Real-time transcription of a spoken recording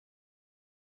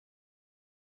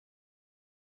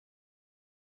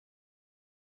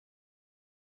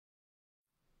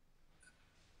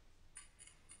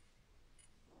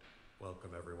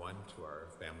Welcome everyone to our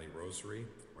family rosary,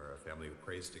 where a family who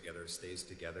prays together stays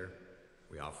together.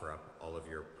 We offer up all of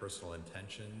your personal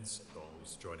intentions,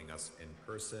 those joining us in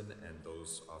person and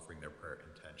those offering their prayer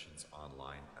intentions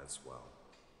online as well.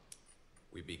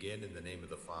 We begin in the name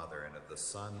of the Father, and of the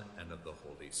Son, and of the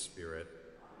Holy Spirit.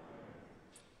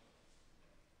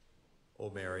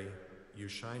 O Mary, you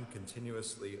shine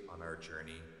continuously on our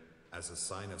journey as a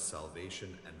sign of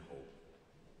salvation and hope.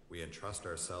 We entrust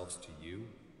ourselves to you,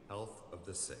 health of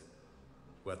the sick,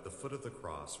 who at the foot of the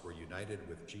cross were united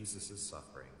with Jesus'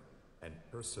 suffering and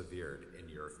persevered in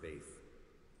your faith.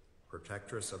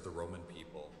 Protectress of the Roman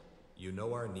people, you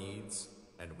know our needs,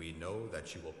 and we know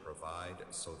that you will provide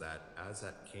so that, as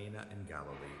at Cana in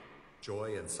Galilee,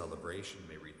 joy and celebration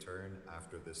may return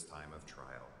after this time of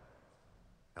trial.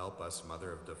 Help us,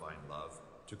 Mother of Divine Love,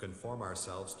 to conform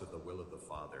ourselves to the will of the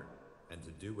Father and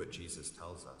to do what Jesus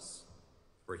tells us.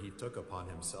 For he took upon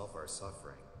himself our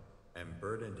suffering and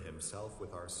burdened himself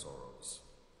with our sorrows,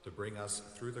 to bring us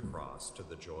through the cross to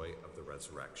the joy of the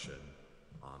resurrection.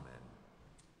 Amen.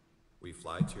 We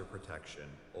fly to your protection,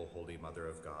 O Holy Mother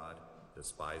of God.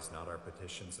 Despise not our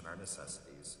petitions and our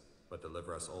necessities, but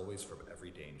deliver us always from every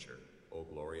danger, O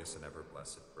glorious and ever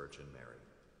blessed Virgin Mary.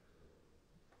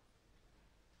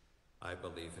 I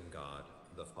believe in God,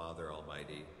 the Father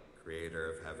Almighty,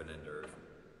 creator of heaven and earth,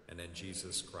 and in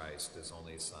Jesus Christ, his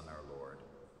only Son, our Lord,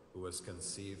 who was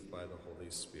conceived by the Holy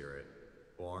Spirit,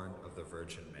 born of the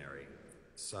Virgin Mary,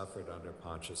 suffered under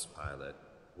Pontius Pilate,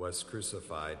 was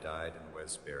crucified, died, and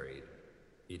was buried.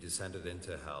 He descended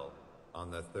into hell.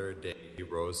 On the third day he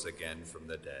rose again from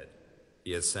the dead.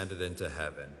 He ascended into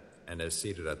heaven and is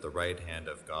seated at the right hand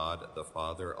of God, the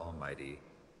Father Almighty.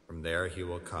 From there he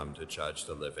will come to judge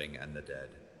the living and the dead.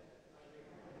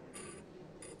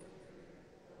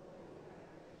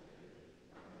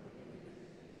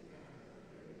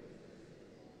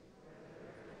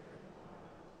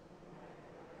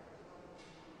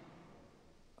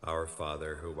 Our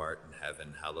Father, who art in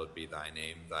heaven, hallowed be thy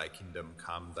name. Thy kingdom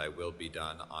come, thy will be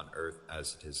done on earth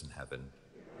as it is in heaven.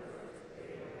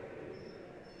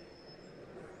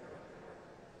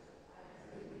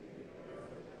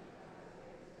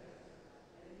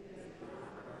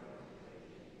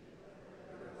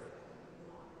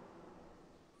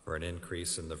 For an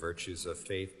increase in the virtues of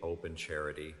faith, hope, and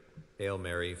charity, Hail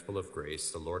Mary, full of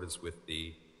grace, the Lord is with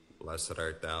thee. Blessed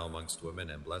art thou amongst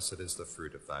women, and blessed is the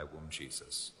fruit of thy womb,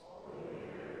 Jesus.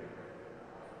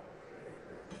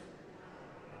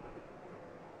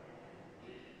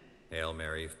 Hail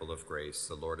Mary, full of grace,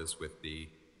 the Lord is with thee.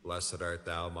 Blessed art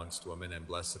thou amongst women, and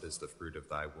blessed is the fruit of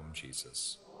thy womb,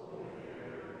 Jesus.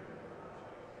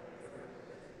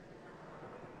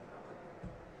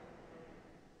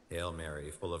 Hail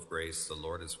Mary, full of grace, the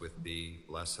Lord is with thee.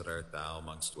 Blessed art thou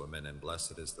amongst women, and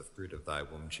blessed is the fruit of thy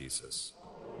womb, Jesus.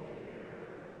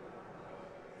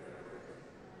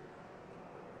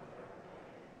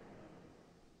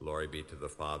 Glory be to the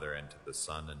Father, and to the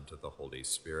Son, and to the Holy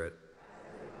Spirit.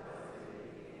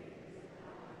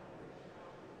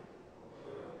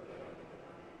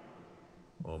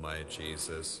 O my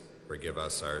Jesus, forgive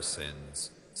us our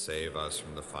sins, save us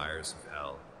from the fires of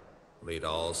hell, lead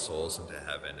all souls into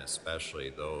heaven, especially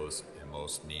those in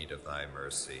most need of thy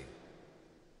mercy.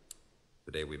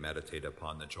 Today we meditate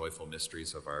upon the joyful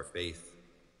mysteries of our faith.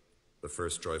 The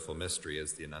first joyful mystery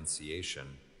is the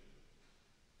Annunciation.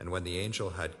 And when the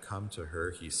angel had come to her,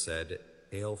 he said,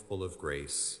 Hail, full of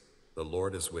grace, the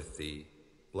Lord is with thee.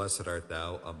 Blessed art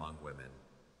thou among women.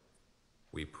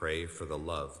 We pray for the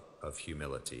love of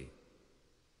humility.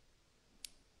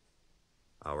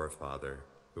 Our Father,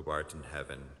 who art in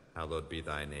heaven, hallowed be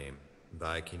thy name.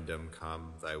 Thy kingdom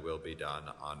come, thy will be done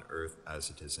on earth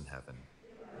as it is in heaven.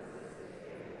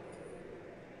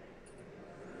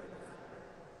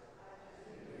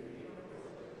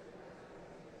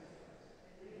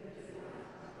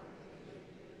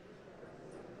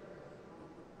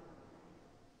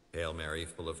 Hail Mary,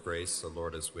 full of grace, the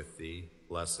Lord is with thee.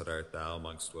 Blessed art thou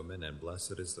amongst women, and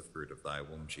blessed is the fruit of thy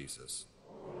womb, Jesus.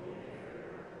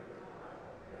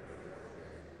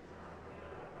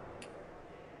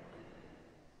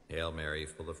 Hail Mary,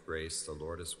 full of grace, the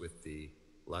Lord is with thee.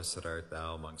 Blessed art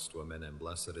thou amongst women, and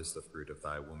blessed is the fruit of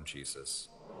thy womb, Jesus.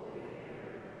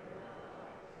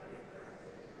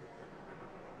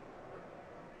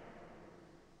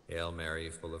 Hail Mary,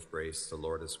 full of grace, the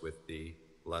Lord is with thee.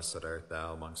 Blessed art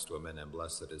thou amongst women, and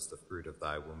blessed is the fruit of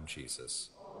thy womb, Jesus.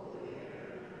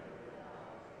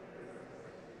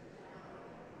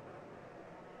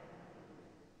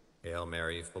 Hail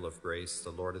Mary, full of grace,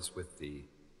 the Lord is with thee.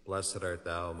 Blessed art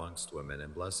thou amongst women,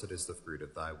 and blessed is the fruit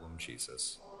of thy womb,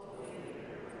 Jesus.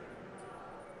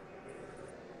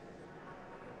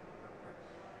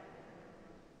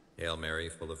 Hail Mary,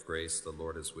 full of grace, the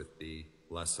Lord is with thee.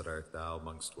 Blessed art thou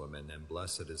amongst women, and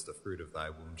blessed is the fruit of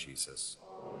thy womb, Jesus.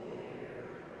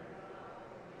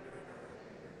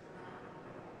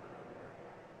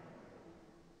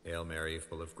 Hail Mary,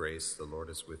 full of grace, the Lord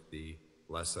is with thee.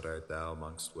 Blessed art thou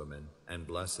amongst women, and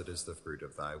blessed is the fruit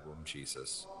of thy womb,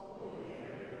 Jesus.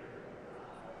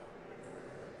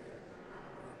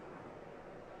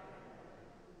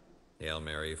 Hail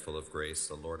Mary, full of grace,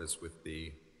 the Lord is with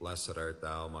thee. Blessed art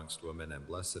thou amongst women, and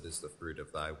blessed is the fruit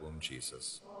of thy womb,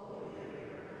 Jesus.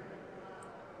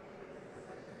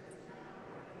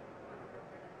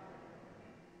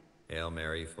 Hail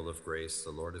Mary, full of grace, the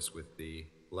Lord is with thee.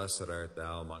 Blessed art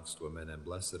thou amongst women, and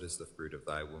blessed is the fruit of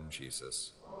thy womb,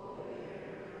 Jesus.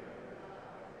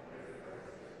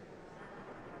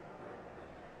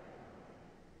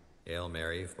 Hail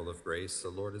Mary, full of grace, the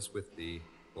Lord is with thee.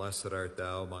 Blessed art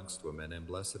thou amongst women, and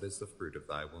blessed is the fruit of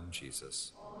thy womb,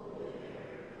 Jesus.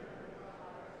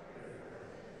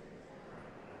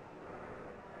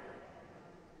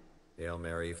 Hail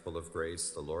Mary, full of grace,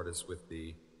 the Lord is with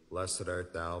thee. Blessed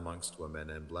art thou amongst women,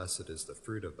 and blessed is the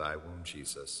fruit of thy womb,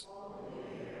 Jesus.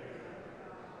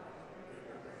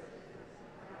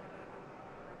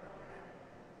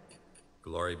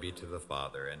 Glory be to the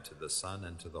Father, and to the Son,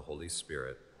 and to the Holy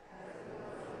Spirit.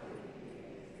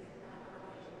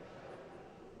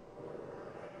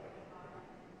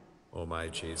 O my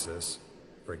Jesus,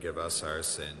 forgive us our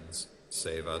sins,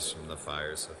 save us from the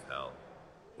fires of hell.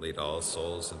 Lead all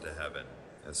souls into heaven,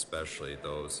 especially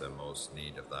those in most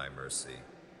need of thy mercy.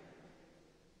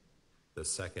 The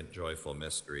second joyful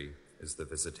mystery is the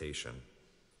Visitation.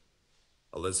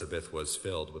 Elizabeth was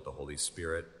filled with the Holy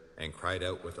Spirit and cried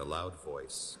out with a loud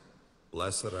voice,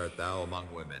 "Blessed art thou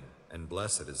among women, and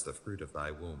blessed is the fruit of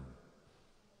thy womb."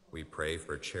 We pray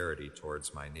for charity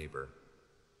towards my neighbor.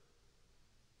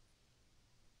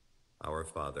 Our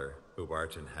Father, who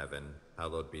art in heaven,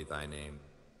 hallowed be thy name.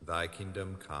 Thy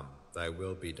kingdom come, thy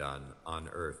will be done, on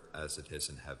earth as it is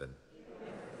in heaven.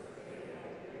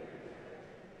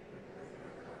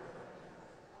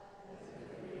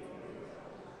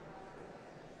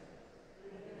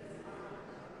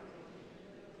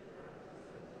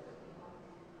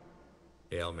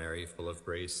 Hail Mary, full of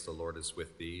grace, the Lord is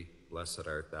with thee. Blessed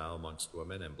art thou amongst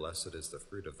women, and blessed is the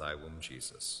fruit of thy womb,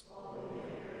 Jesus.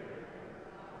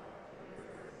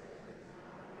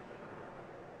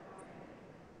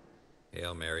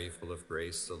 Hail Mary, full of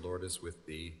grace, the Lord is with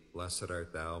thee. Blessed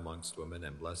art thou amongst women,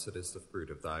 and blessed is the fruit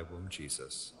of thy womb,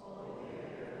 Jesus.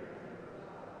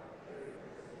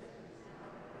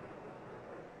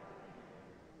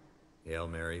 Hail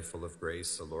Mary, full of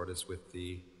grace, the Lord is with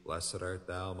thee. Blessed art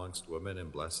thou amongst women,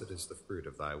 and blessed is the fruit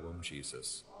of thy womb,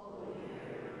 Jesus.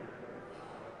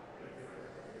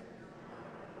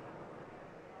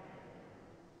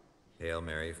 Hail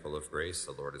Mary, full of grace,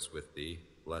 the Lord is with thee.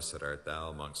 Blessed art thou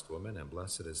amongst women, and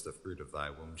blessed is the fruit of thy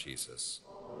womb, Jesus.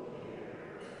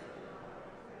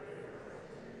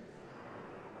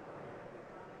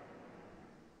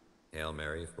 Hail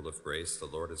Mary, full of grace, the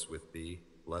Lord is with thee.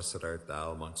 Blessed art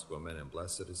thou amongst women, and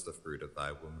blessed is the fruit of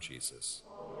thy womb, Jesus.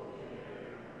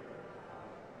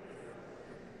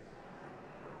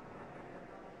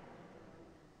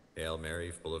 Hail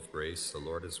Mary, full of grace, the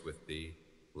Lord is with thee.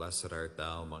 Blessed art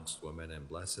thou amongst women, and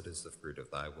blessed is the fruit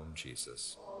of thy womb,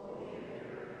 Jesus.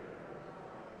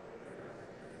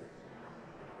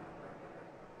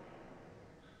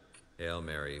 Hail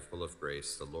Mary, full of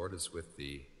grace, the Lord is with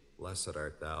thee. Blessed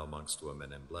art thou amongst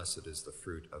women, and blessed is the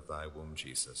fruit of thy womb,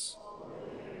 Jesus.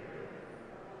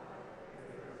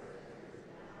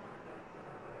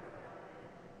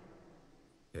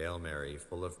 Hail Mary,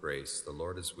 full of grace, the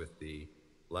Lord is with thee.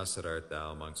 Blessed art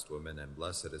thou amongst women, and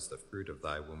blessed is the fruit of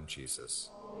thy womb, Jesus.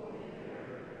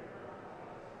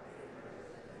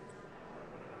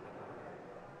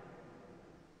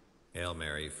 Hail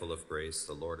Mary, full of grace,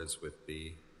 the Lord is with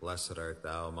thee. Blessed art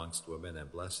thou amongst women,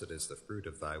 and blessed is the fruit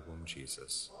of thy womb,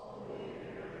 Jesus.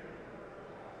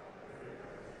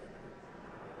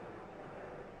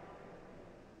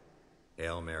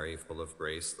 Hail Mary, full of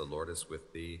grace, the Lord is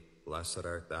with thee. Blessed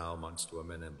art thou amongst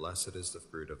women, and blessed is the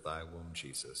fruit of thy womb,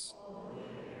 Jesus.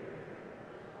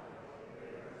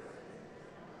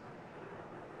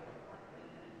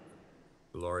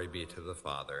 Glory be to the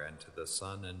Father, and to the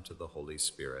Son, and to the Holy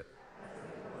Spirit.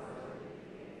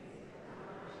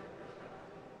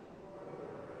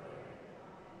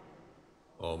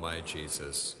 O my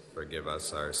Jesus, forgive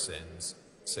us our sins,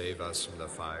 save us from the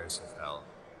fires of hell,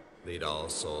 lead all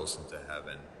souls into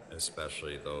heaven,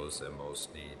 especially those in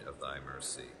most need of thy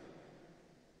mercy.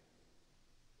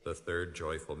 The third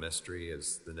joyful mystery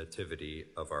is the Nativity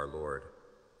of our Lord.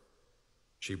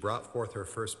 She brought forth her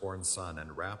firstborn son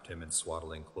and wrapped him in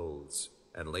swaddling clothes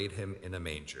and laid him in a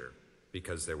manger,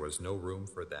 because there was no room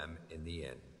for them in the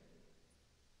inn.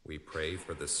 We pray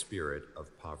for the spirit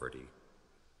of poverty.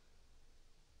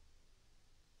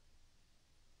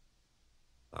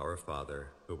 Our Father,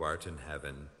 who art in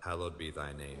heaven, hallowed be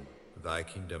thy name. Thy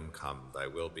kingdom come, thy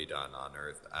will be done on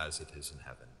earth as it is in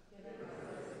heaven.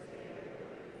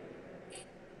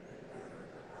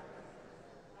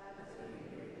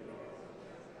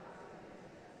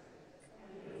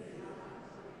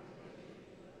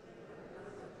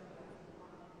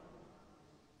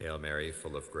 Hail Mary,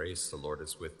 full of grace, the Lord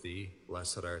is with thee.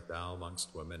 Blessed art thou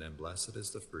amongst women, and blessed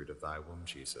is the fruit of thy womb,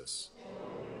 Jesus.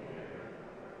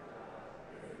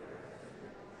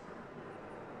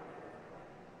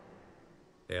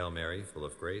 Hail Mary, full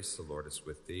of grace, the Lord is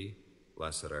with thee.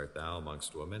 Blessed art thou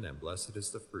amongst women, and blessed is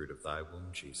the fruit of thy womb,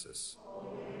 Jesus.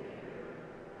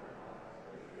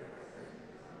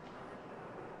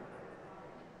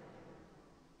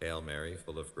 Hail Mary,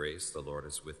 full of grace, the Lord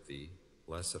is with thee.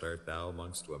 Blessed art thou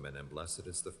amongst women, and blessed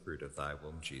is the fruit of thy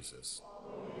womb, Jesus.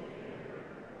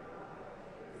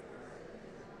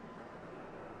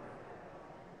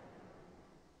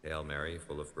 Hail Mary,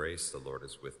 full of grace, the Lord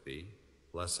is with thee.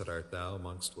 Blessed art thou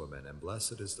amongst women, and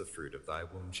blessed is the fruit of thy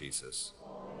womb, Jesus.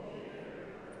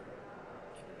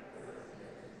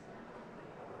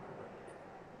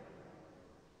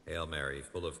 Hail Mary,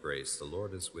 full of grace, the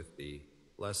Lord is with thee.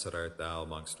 Blessed art thou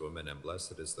amongst women, and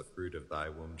blessed is the fruit of thy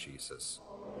womb, Jesus.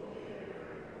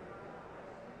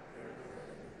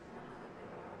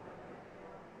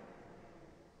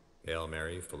 Hail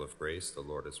Mary, full of grace, the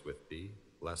Lord is with thee.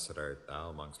 Blessed art thou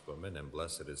amongst women, and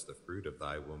blessed is the fruit of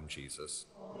thy womb, Jesus.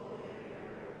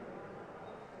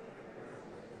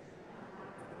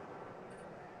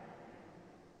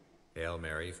 Hail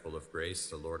Mary, full of grace,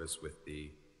 the Lord is with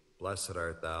thee. Blessed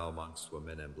art thou amongst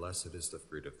women, and blessed is the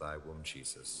fruit of thy womb,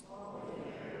 Jesus.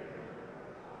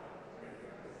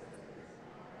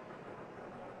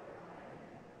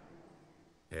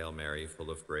 Hail Mary,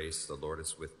 full of grace, the Lord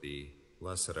is with thee.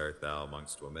 Blessed art thou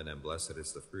amongst women, and blessed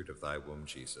is the fruit of thy womb,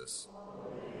 Jesus.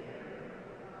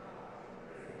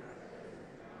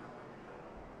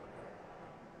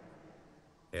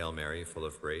 Hail Mary, full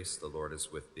of grace, the Lord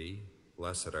is with thee.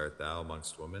 Blessed art thou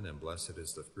amongst women, and blessed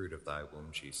is the fruit of thy womb,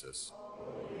 Jesus.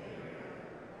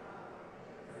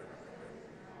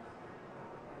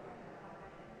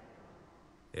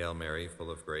 Hail Mary,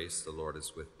 full of grace, the Lord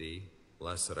is with thee.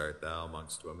 Blessed art thou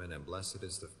amongst women, and blessed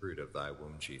is the fruit of thy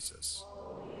womb, Jesus.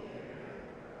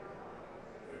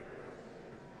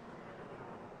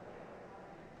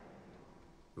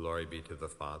 Glory be to the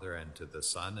Father, and to the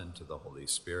Son, and to the Holy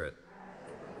Spirit.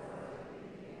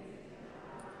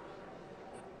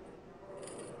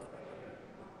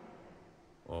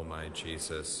 O my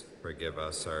Jesus, forgive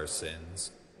us our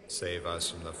sins, save us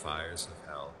from the fires of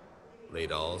hell,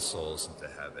 lead all souls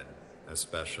into heaven,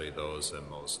 especially those in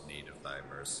most need of thy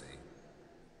mercy.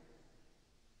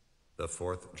 The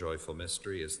fourth joyful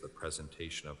mystery is the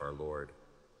presentation of our Lord.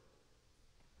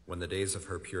 When the days of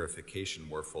her purification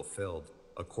were fulfilled,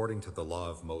 according to the law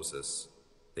of Moses,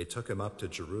 they took him up to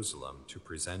Jerusalem to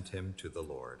present him to the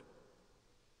Lord.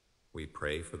 We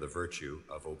pray for the virtue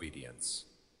of obedience.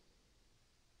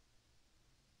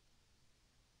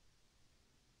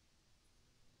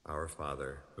 Our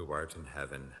Father, who art in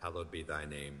heaven, hallowed be thy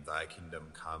name. Thy kingdom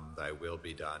come, thy will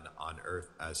be done, on earth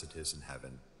as it is in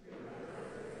heaven.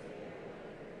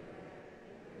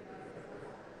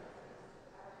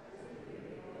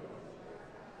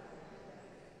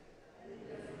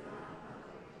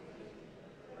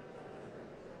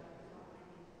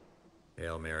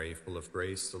 Hail Mary, full of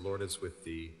grace, the Lord is with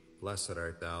thee. Blessed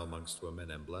art thou amongst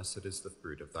women, and blessed is the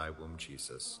fruit of thy womb,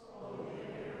 Jesus.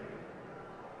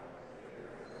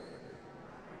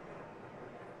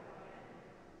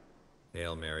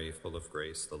 Hail Mary, full of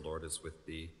grace, the Lord is with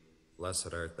thee.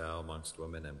 Blessed art thou amongst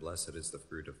women, and blessed is the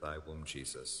fruit of thy womb,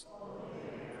 Jesus.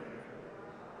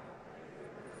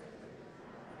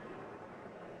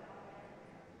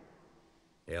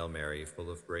 Hail Mary, full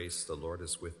of grace, the Lord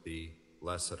is with thee.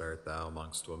 Blessed art thou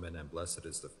amongst women, and blessed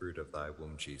is the fruit of thy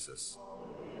womb, Jesus.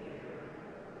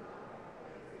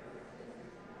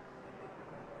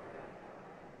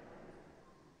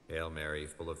 Hail Mary,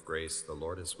 full of grace, the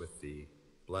Lord is with thee.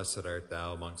 Blessed art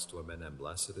thou amongst women, and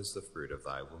blessed is the fruit of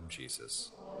thy womb,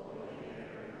 Jesus.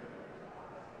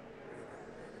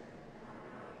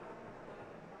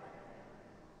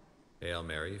 Hail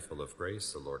Mary, full of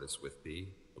grace, the Lord is with thee.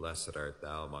 Blessed art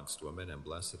thou amongst women, and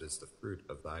blessed is the fruit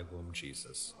of thy womb,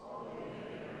 Jesus.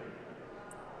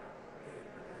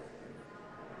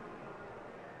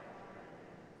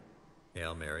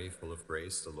 Hail Mary, full of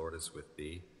grace, the Lord is with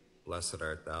thee. Blessed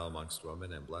art thou amongst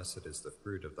women, and blessed is the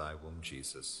fruit of thy womb,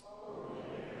 Jesus.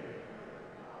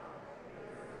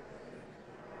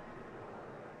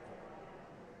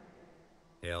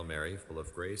 Hail Mary, full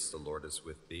of grace, the Lord is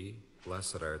with thee.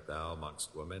 Blessed art thou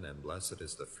amongst women, and blessed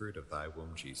is the fruit of thy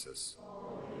womb, Jesus.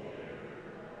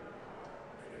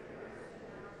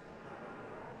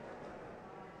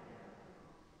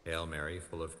 Hail Mary,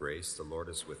 full of grace, the Lord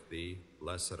is with thee.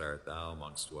 Blessed art thou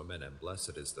amongst women, and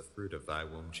blessed is the fruit of thy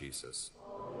womb, Jesus.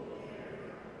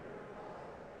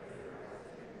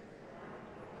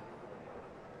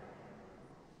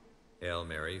 Hail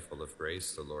Mary, full of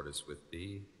grace, the Lord is with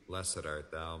thee. Blessed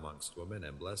art thou amongst women,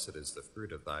 and blessed is the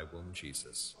fruit of thy womb,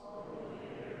 Jesus.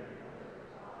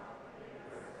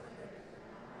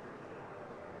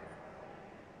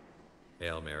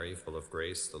 Hail Mary, full of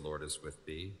grace, the Lord is with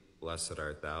thee. Blessed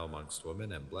art thou amongst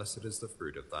women, and blessed is the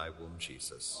fruit of thy womb,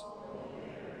 Jesus.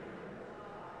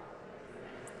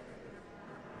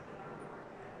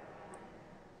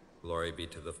 Glory be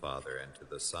to the Father, and to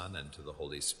the Son, and to the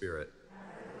Holy Spirit.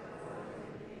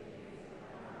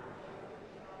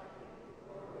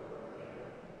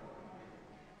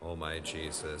 O my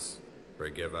Jesus,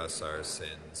 forgive us our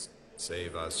sins,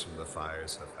 save us from the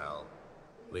fires of hell,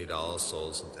 lead all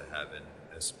souls into heaven,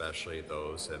 especially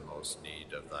those in most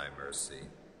need of thy mercy.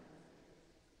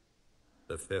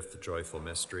 The fifth joyful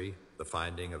mystery, the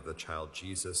finding of the child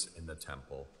Jesus in the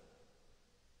temple.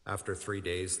 After 3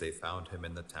 days they found him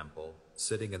in the temple,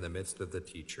 sitting in the midst of the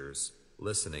teachers,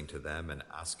 listening to them and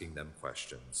asking them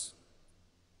questions.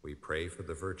 We pray for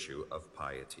the virtue of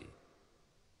piety.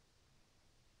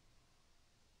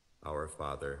 Our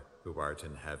Father, who art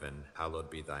in heaven, hallowed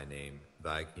be thy name.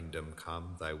 Thy kingdom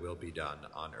come, thy will be done,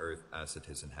 on earth as it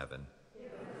is in heaven.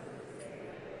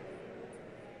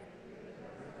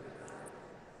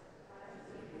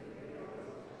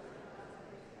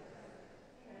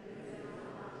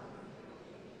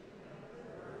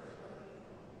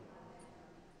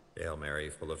 Hail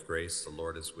Mary, full of grace, the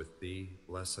Lord is with thee.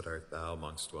 Blessed art thou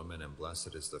amongst women, and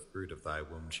blessed is the fruit of thy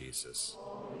womb, Jesus.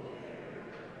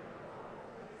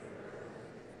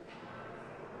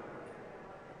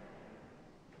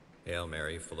 Hail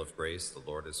Mary, full of grace, the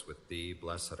Lord is with thee.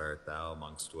 Blessed art thou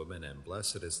amongst women, and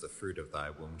blessed is the fruit of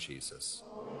thy womb, Jesus.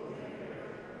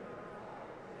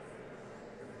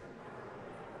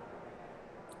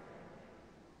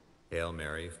 Hail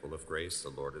Mary, full of grace, the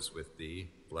Lord is with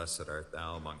thee. Blessed art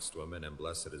thou amongst women, and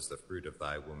blessed is the fruit of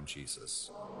thy womb,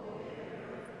 Jesus.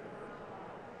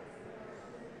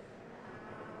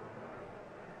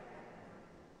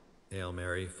 Hail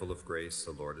Mary, full of grace,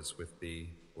 the Lord is with thee.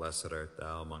 Blessed art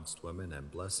thou amongst women, and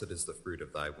blessed is the fruit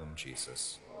of thy womb,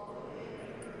 Jesus.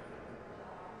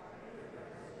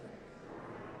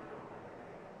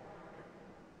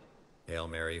 Hail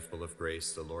Mary, full of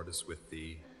grace, the Lord is with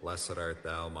thee. Blessed art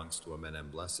thou amongst women,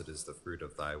 and blessed is the fruit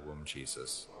of thy womb,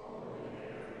 Jesus.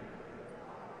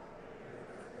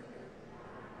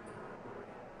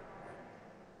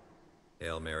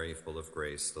 Hail Mary, full of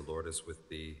grace, the Lord is with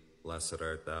thee. Blessed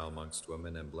art thou amongst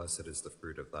women, and blessed is the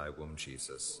fruit of thy womb,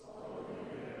 Jesus.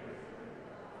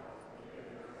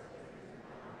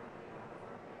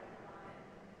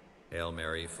 Hail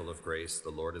Mary, full of grace, the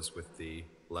Lord is with thee.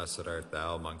 Blessed art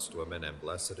thou amongst women, and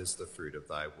blessed is the fruit of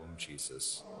thy womb, Jesus.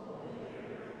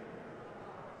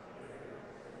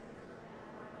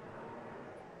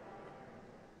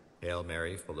 Hail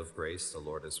Mary, full of grace, the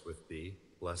Lord is with thee.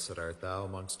 Blessed art thou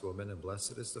amongst women, and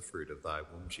blessed is the fruit of thy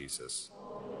womb, Jesus.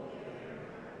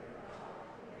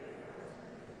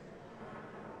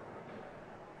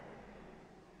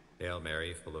 Hail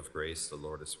Mary, full of grace, the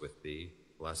Lord is with thee.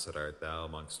 Blessed art thou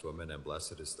amongst women, and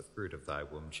blessed is the fruit of thy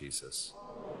womb, Jesus.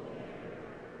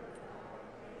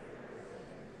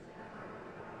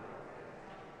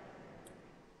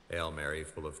 Hail Mary,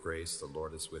 full of grace, the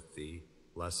Lord is with thee.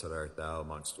 Blessed art thou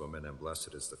amongst women, and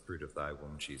blessed is the fruit of thy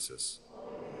womb, Jesus.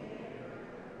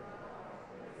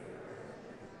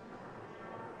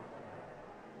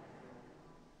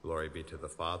 Glory be to the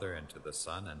Father, and to the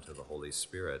Son, and to the Holy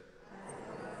Spirit.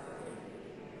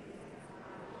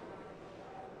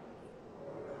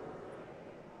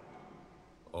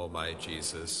 O my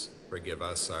Jesus, forgive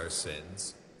us our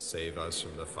sins, save us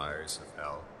from the fires of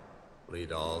hell,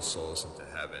 lead all souls into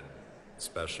heaven,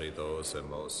 especially those in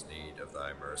most need of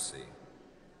thy mercy.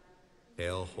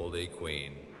 Hail, Holy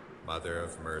Queen, Mother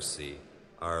of Mercy,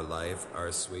 our life,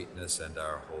 our sweetness, and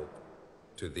our hope.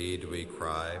 To thee do we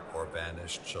cry, poor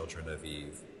banished children of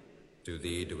Eve. To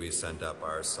thee do we send up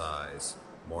our sighs,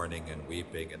 mourning and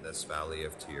weeping in this valley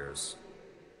of tears.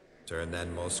 Turn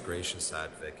then, most gracious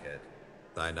Advocate,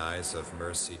 thine eyes of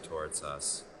mercy towards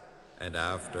us, And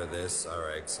after this our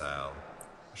exile,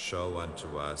 show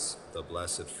unto us the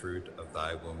blessed fruit of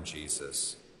thy womb,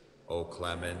 Jesus. O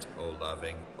clement, O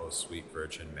loving, O sweet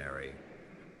Virgin Mary,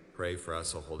 pray for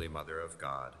us, O Holy Mother of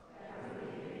God.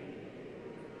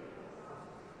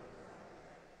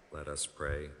 Let us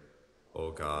pray.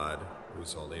 O God,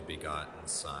 whose only begotten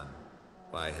Son,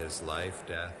 by his life,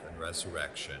 death, and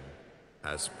resurrection,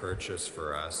 has purchased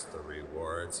for us the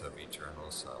rewards of eternal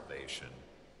salvation,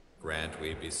 grant,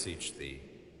 we beseech thee,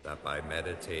 that by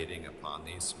meditating upon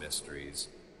these mysteries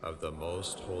of the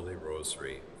most holy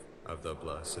Rosary of the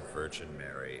Blessed Virgin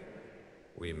Mary,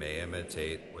 we may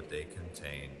imitate what they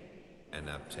contain and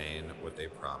obtain what they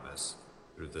promise,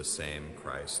 through the same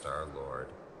Christ our Lord.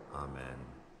 Amen.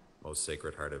 Most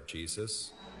Sacred Heart of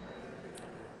Jesus,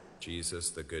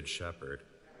 Jesus the Good Shepherd,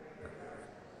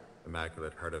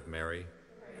 Immaculate Heart of Mary,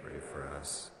 pray for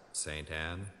us. Saint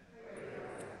Anne,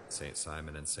 Saint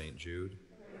Simon and Saint Jude,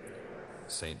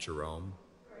 Saint Jerome,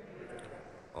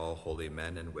 all holy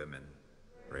men and women,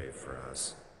 pray for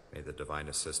us. May the divine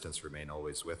assistance remain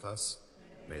always with us.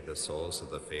 May the souls of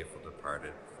the faithful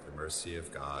departed, through the mercy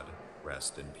of God,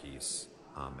 rest in peace.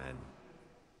 Amen.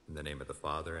 In the name of the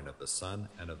Father, and of the Son,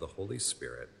 and of the Holy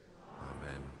Spirit.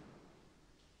 Amen.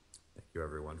 Thank you,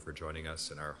 everyone, for joining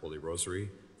us in our Holy Rosary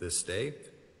this day,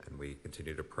 and we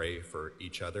continue to pray for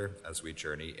each other as we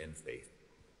journey in faith.